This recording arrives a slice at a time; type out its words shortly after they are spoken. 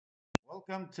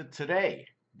Welcome to today.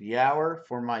 The hour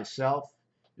for myself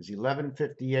is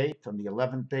 11:58 on the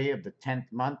 11th day of the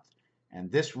 10th month,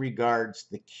 and this regards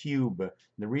the cube.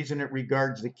 The reason it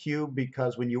regards the cube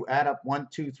because when you add up 1,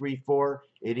 2, 3, 4,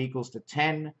 it equals to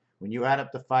 10. When you add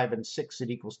up to 5 and 6, it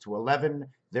equals to 11.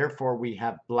 Therefore, we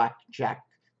have blackjack,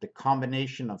 the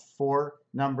combination of four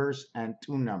numbers and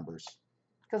two numbers.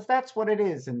 Because that's what it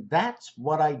is, and that's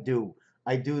what I do.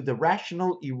 I do the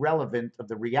rational irrelevant of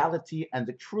the reality and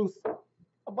the truth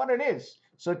of what it is.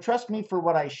 So trust me for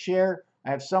what I share. I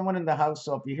have someone in the house,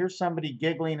 so if you hear somebody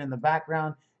giggling in the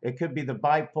background, it could be the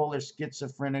bipolar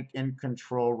schizophrenic in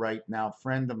control right now,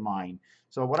 friend of mine.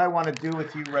 So what I want to do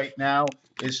with you right now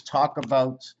is talk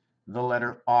about the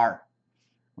letter R.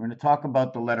 We're going to talk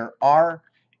about the letter R.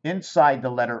 Inside the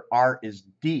letter R is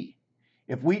D.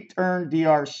 If we turn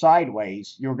DR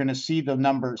sideways, you're going to see the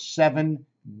number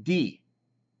 7D.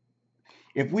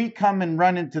 If we come and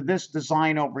run into this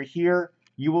design over here,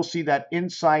 you will see that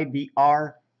inside the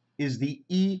R is the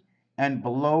E and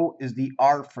below is the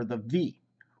R for the V.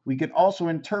 We could also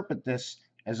interpret this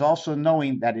as also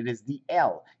knowing that it is the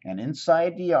L, and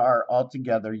inside the R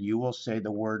altogether you will say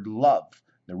the word love.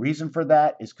 The reason for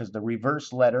that is because the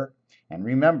reverse letter, and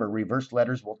remember reverse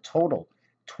letters will total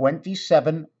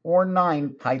 27 or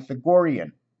 9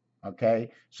 Pythagorean. Okay,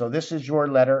 so this is your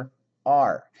letter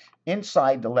R.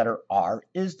 Inside the letter R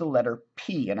is the letter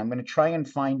P, and I'm going to try and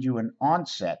find you an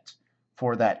onset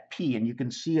for that P, and you can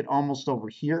see it almost over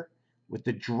here with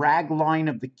the drag line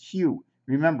of the Q.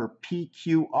 Remember,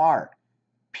 PQR.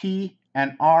 P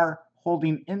and R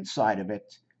holding inside of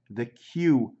it the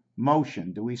Q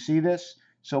motion. Do we see this?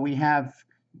 So we have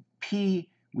P,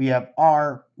 we have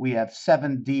R, we have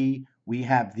 7D, we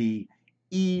have the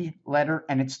E letter,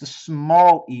 and it's the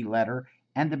small e letter,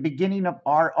 and the beginning of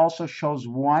R also shows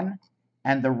 1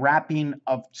 and the wrapping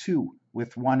of 2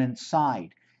 with 1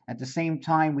 inside. At the same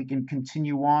time, we can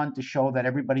continue on to show that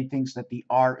everybody thinks that the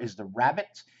R is the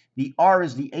rabbit. The R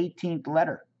is the 18th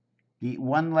letter, the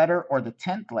 1 letter or the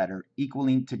 10th letter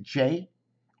equaling to J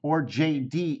or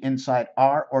JD inside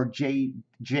R or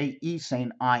JE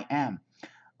saying I am.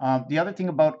 The other thing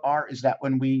about R is that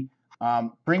when we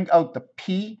bring out the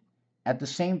P, at the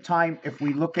same time, if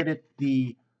we look at it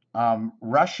the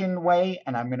Russian way,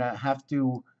 and I'm going to have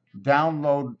to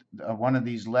download one of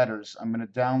these letters. I'm going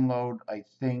to download, I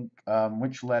think,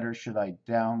 which letter should I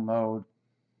download?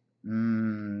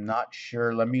 Not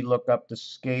sure. Let me look up the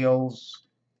scales,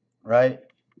 right?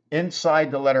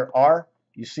 Inside the letter R,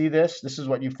 you see this? This is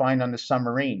what you find on the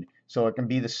submarine. So it can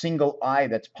be the single eye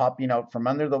that's popping out from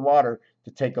under the water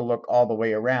to take a look all the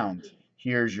way around.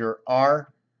 Here's your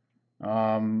R.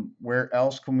 Where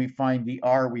else can we find the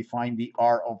R? We find the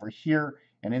R over here,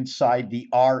 and inside the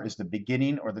R is the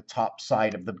beginning or the top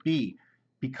side of the B.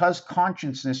 Because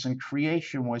consciousness and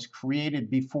creation was created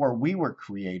before we were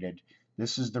created,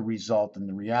 this is the result and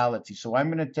the reality. So I'm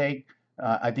going to take,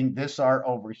 I think this R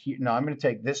over here. No, I'm going to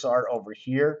take this R over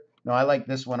here. No, I like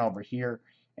this one over here,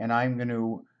 and I'm going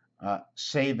to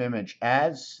save image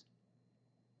as.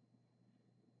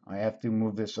 I have to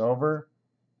move this over.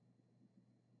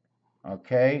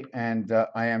 Okay, and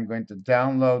I am going to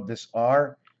download this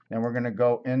R. Then we're going to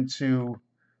go into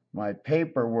my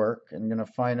paperwork and going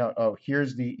to find out, oh,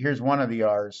 here's one of the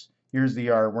R's. Here's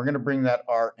the R. We're going to bring that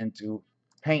R into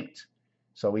paint.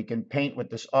 So we can paint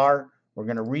with this R. We're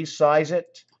going to resize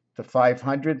it to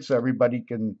 500 so everybody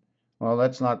can, well,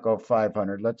 let's not go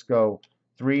 500. Let's go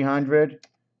 300.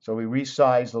 So we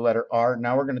resize the letter R.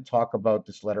 Now we're going to talk about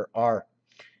this letter R.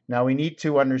 Now we need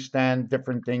to understand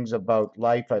different things about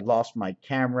life. I lost my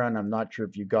camera, and I'm not sure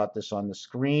if you got this on the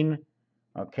screen.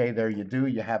 Okay, there you do.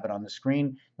 You have it on the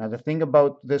screen. Now the thing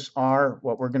about this R,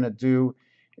 what we're going to do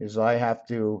is I have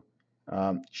to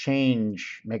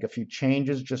make a few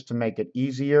changes just to make it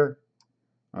easier.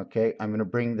 Okay, I'm going to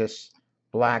bring this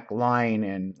black line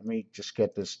in. Let me just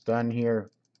get this done here.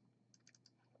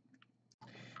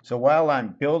 So while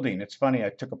I'm building, it's funny, I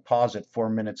took a pause at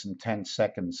 4 minutes and 10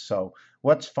 seconds. So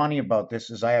what's funny about this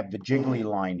is I have the jiggly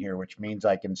line here, which means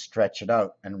I can stretch it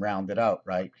out and round it out,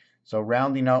 right? So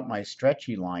rounding out my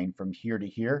stretchy line from here to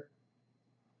here,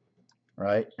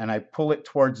 right? And I pull it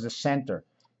towards the center.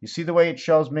 You see the way it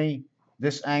shows me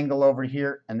this angle over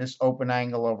here and this open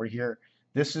angle over here?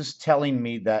 This is telling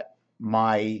me that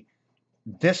my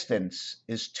distance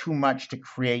is too much to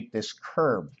create this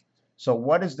curve. So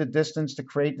what is the distance to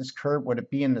create this curve? Would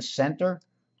it be in the center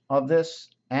of this?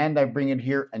 And I bring it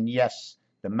here, and yes,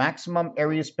 the maximum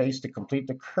area space to complete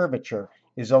the curvature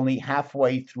is only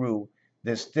halfway through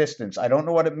this distance. I don't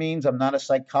know what it means. I'm not a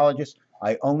psychologist.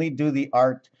 I only do the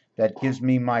art that gives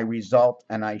me my result,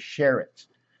 and I share it.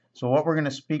 So what we're going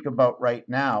to speak about right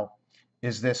now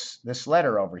is this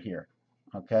letter over here,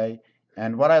 okay?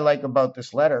 And what I like about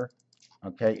this letter,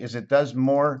 okay, is it does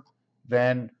more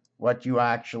than what you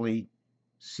actually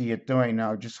see it doing.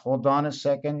 Now, just hold on a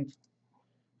second.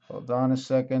 Hold on a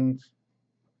second.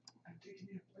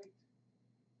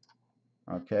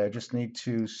 Okay, I just need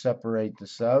to separate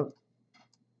this out.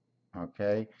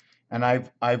 Okay, and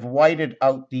I've whited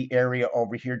out the area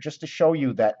over here just to show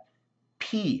you that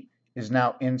P is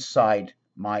now inside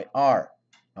my R.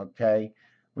 Okay,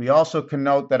 we also can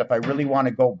note that if I really want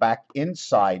to go back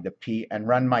inside the P and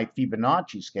run my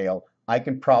Fibonacci scale, I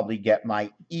can probably get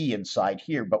my E inside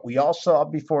here. But we all saw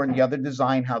before in the other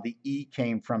design how the E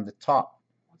came from the top.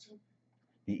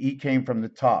 The E came from the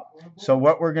top. So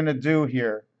what we're going to do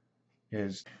here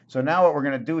is, so now what we're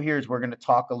going to do here is we're going to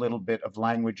talk a little bit of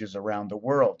languages around the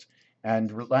world.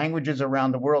 And languages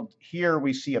around the world, here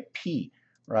we see a P,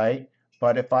 right?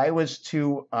 But if I was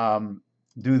to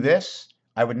do this,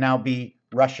 I would now be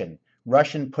Russian.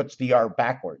 Russian puts the R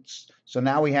backwards. So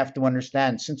now we have to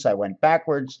understand, since I went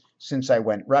backwards, since I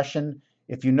went Russian,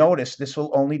 if you notice, this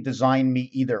will only design me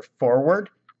either forward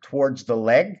towards the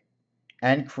leg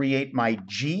and create my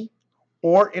G,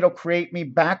 or it'll create me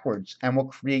backwards and will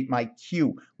create my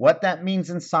Q. What that means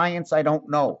in science, I don't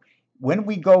know. When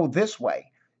we go this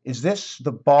way, is this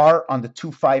the bar on the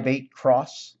 258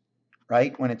 cross,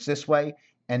 right? When it's this way,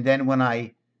 and then when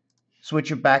I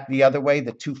switch it back the other way,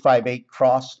 the 258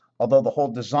 cross, although the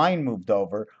whole design moved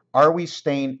over, are we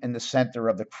staying in the center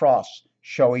of the cross,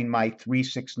 showing my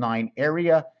 369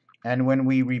 area? And when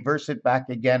we reverse it back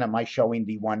again, am I showing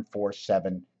the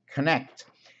 147 connect?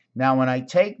 Now, when I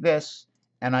take this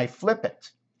and I flip it,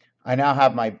 I now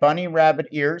have my bunny rabbit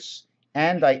ears,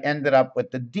 and I ended up with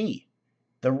the D,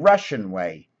 the Russian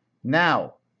way.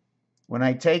 Now, when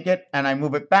I take it and I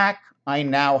move it back, I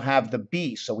now have the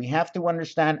B. So we have to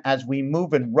understand, as we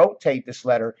move and rotate this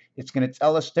letter, it's going to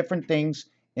tell us different things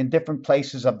in different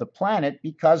places of the planet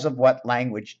because of what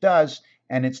language does.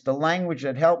 And it's the language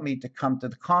that helped me to come to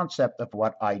the concept of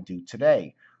what I do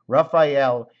today.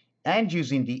 Raphael, and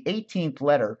using the 18th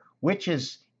letter, which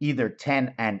is either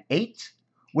 10 and 8,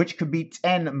 which could be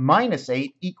 10 minus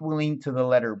 8, equaling to the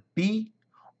letter B,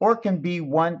 or can be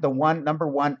number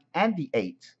 1 and the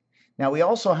 8. Now we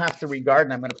also have to regard,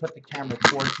 and I'm going to put the camera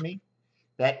towards me,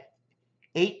 that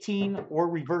 18 or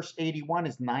reverse 81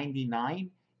 is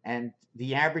 99, and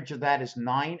the average of that is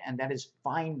 9, and that is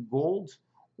fine gold,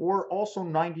 or also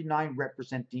 99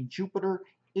 representing Jupiter,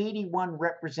 81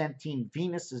 representing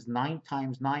Venus is 9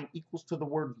 times 9 equals to the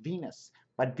word Venus.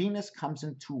 But Venus comes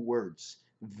in two words,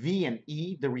 V and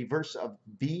E. The reverse of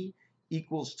V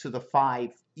equals to the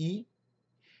 5E.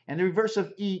 And the reverse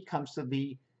of E comes to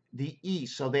the E.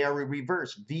 So they are a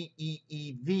reverse,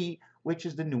 VEEV, which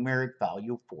is the numeric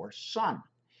value for Sun.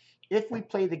 If we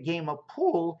play the game of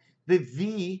pool, the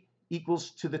V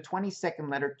equals to the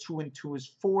 22nd letter, 2 and 2 is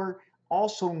 4.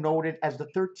 Also noted as the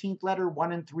 13th letter,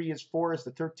 1 and 3 is 4, as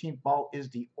the 13th ball is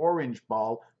the orange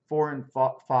ball. 4 and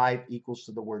 5 equals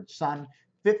to the word sun.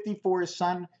 54 is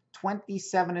sun.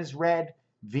 27 is red.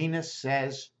 Venus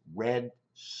says red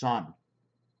sun.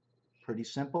 Pretty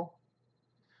simple.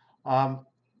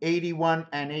 81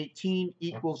 and 18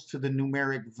 equals to the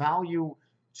numeric value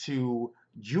to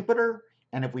Jupiter.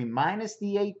 And if we minus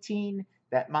the 18,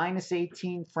 that minus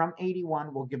 18 from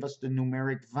 81 will give us the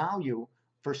numeric value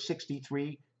for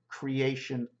 63,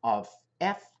 creation of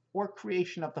F, or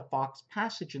creation of the Fox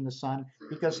passage in the sun,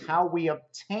 because how we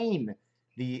obtain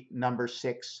the number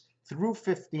 6 through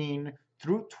 15,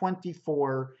 through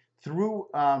 24, through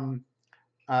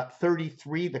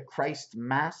 33, the Christ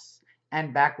Mass,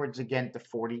 and backwards again to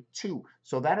 42.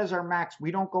 So that is our max.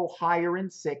 We don't go higher in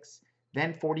 6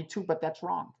 than 42, but that's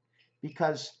wrong,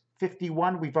 because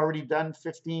 51, we've already done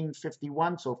 15,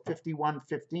 51, so 51,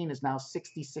 15 is now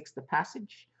 66 the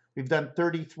passage. We've done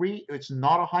 33, it's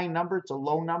not a high number, it's a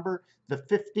low number. The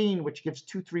 15, which gives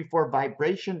 2, 3, 4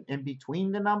 vibration in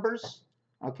between the numbers,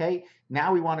 okay?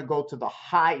 Now we want to go to the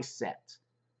high set,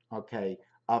 okay,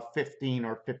 of 15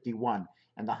 or 51.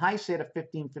 And the high set of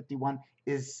 15, 51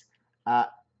 is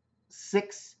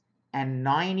 6 and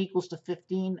 9 equals to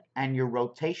 15, and your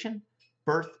rotation,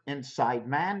 birth inside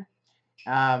man,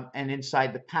 and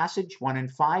inside the passage, 1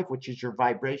 and 5, which is your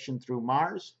vibration through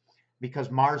Mars,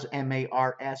 because Mars,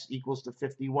 M-A-R-S, equals to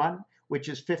 51, which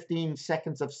is 15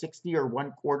 seconds of 60, or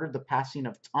 1/4 the passing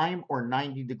of time, or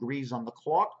 90 degrees on the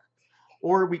clock.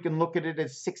 Or we can look at it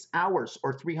as 6 hours,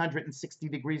 or 360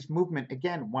 degrees movement.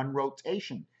 Again, 1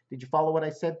 rotation. Did you follow what I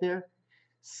said there?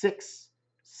 6,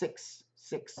 6,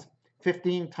 6.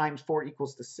 15 times 4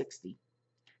 equals to 60.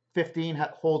 15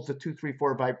 holds the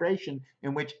 234 vibration,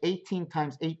 in which 18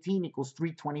 times 18 equals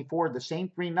 324, the same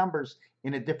three numbers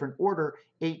in a different order.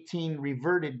 18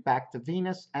 reverted back to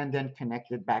Venus and then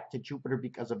connected back to Jupiter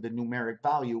because of the numeric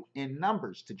value in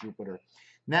numbers to Jupiter.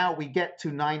 Now we get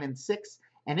to 9 and 6,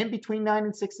 and in between 9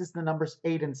 and 6 is the numbers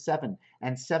 8 and 7,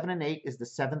 and 7 and 8 is the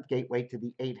seventh gateway to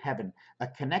the 8th heaven, a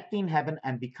connecting heaven,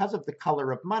 and because of the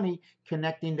color of money,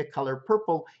 connecting the color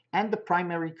purple and the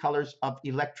primary colors of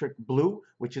electric blue,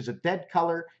 which is a dead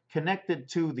color, connected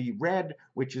to the red,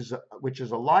 which is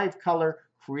a live color,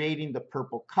 creating the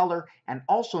purple color. And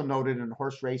also noted in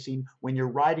horse racing, when you're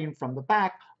riding from the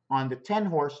back on the 10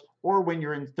 horse, or when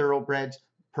you're in thoroughbreds,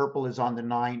 purple is on the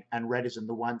 9 and red is in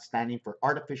the 1, standing for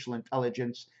artificial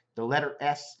intelligence. The letter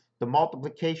S, the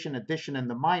multiplication, addition, and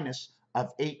the minus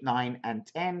of 8, 9, and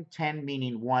 10, 10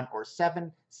 meaning 1 or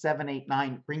 7, 7, 8,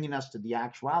 9, bringing us to the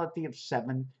actuality of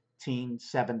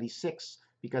 1776,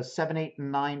 because 7, 8,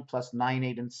 and 9 plus 9,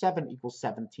 8, and 7 equals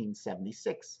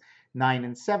 1776. 9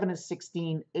 and 7 is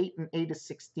 16, 8 and 8 is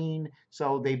 16,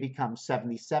 so they become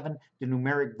 77, the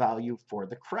numeric value for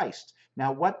the Christ.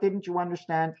 Now, what didn't you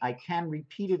understand? I can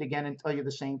repeat it again and tell you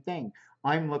the same thing.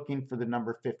 I'm looking for the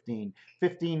number 15.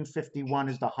 15, 51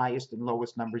 is the highest and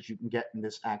lowest numbers you can get in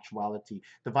this actuality.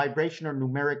 The vibration or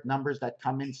numeric numbers that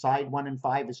come inside 1 and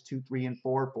 5 is 2, 3, and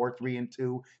 4, 4, 3, and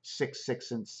 2, 6,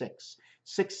 6, and 6.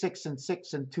 6, 6, and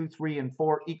 6, and 2, 3, and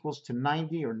 4 equals to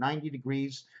 90 or 90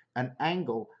 degrees, an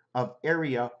angle of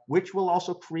area, which will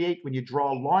also create, when you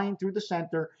draw a line through the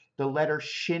center, the letter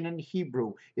Shin in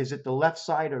Hebrew. Is it the left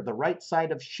side or the right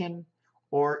side of Shin,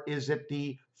 or is it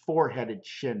the four-headed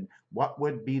Shin? What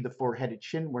would be the four-headed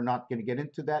Shin? We're not going to get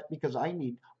into that because I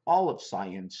need all of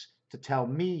science to tell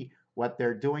me what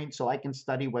they're doing so I can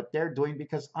study what they're doing,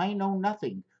 because I know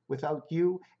nothing without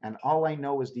you, and all I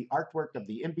know is the artwork of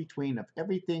the in-between of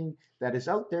everything that is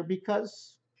out there,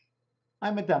 because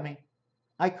I'm a dummy.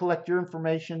 I collect your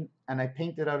information and I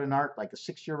paint it out in art like a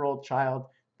 6-year-old child.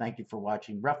 Thank you for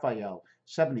watching. Raphael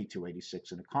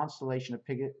 7286 in the constellation of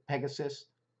Pegasus,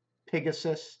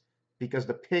 because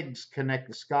the pigs connect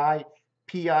the sky.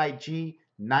 PIG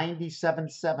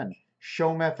 977,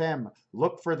 Shom FM.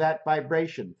 Look for that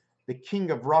vibration. The king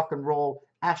of rock and roll,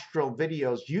 Astro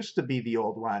Videos, used to be the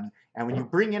old one. And when you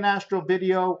bring in Astro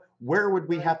Video, where would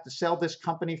we have to sell this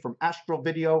company from Astro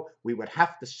Video? We would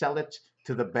have to sell it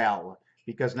to the bell,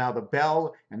 because now the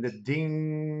bell and the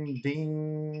ding,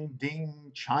 ding,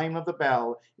 ding chime of the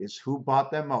bell is who bought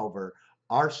them over.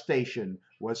 Our station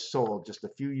was sold just a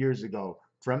few years ago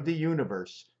from the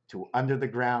universe to under the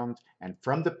ground, and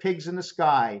from the pigs in the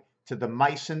sky to the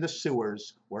mice in the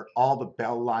sewers, where all the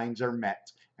bell lines are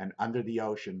met, and under the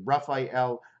ocean.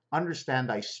 Raphael,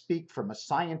 understand I speak from a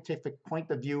scientific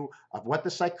point of view of what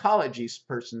the psychology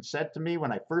person said to me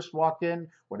when I first walked in.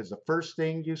 What is the first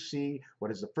thing you see?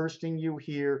 What is the first thing you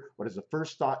hear? What is the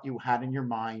first thought you had in your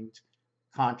mind?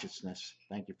 Consciousness.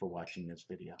 Thank you for watching this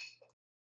video.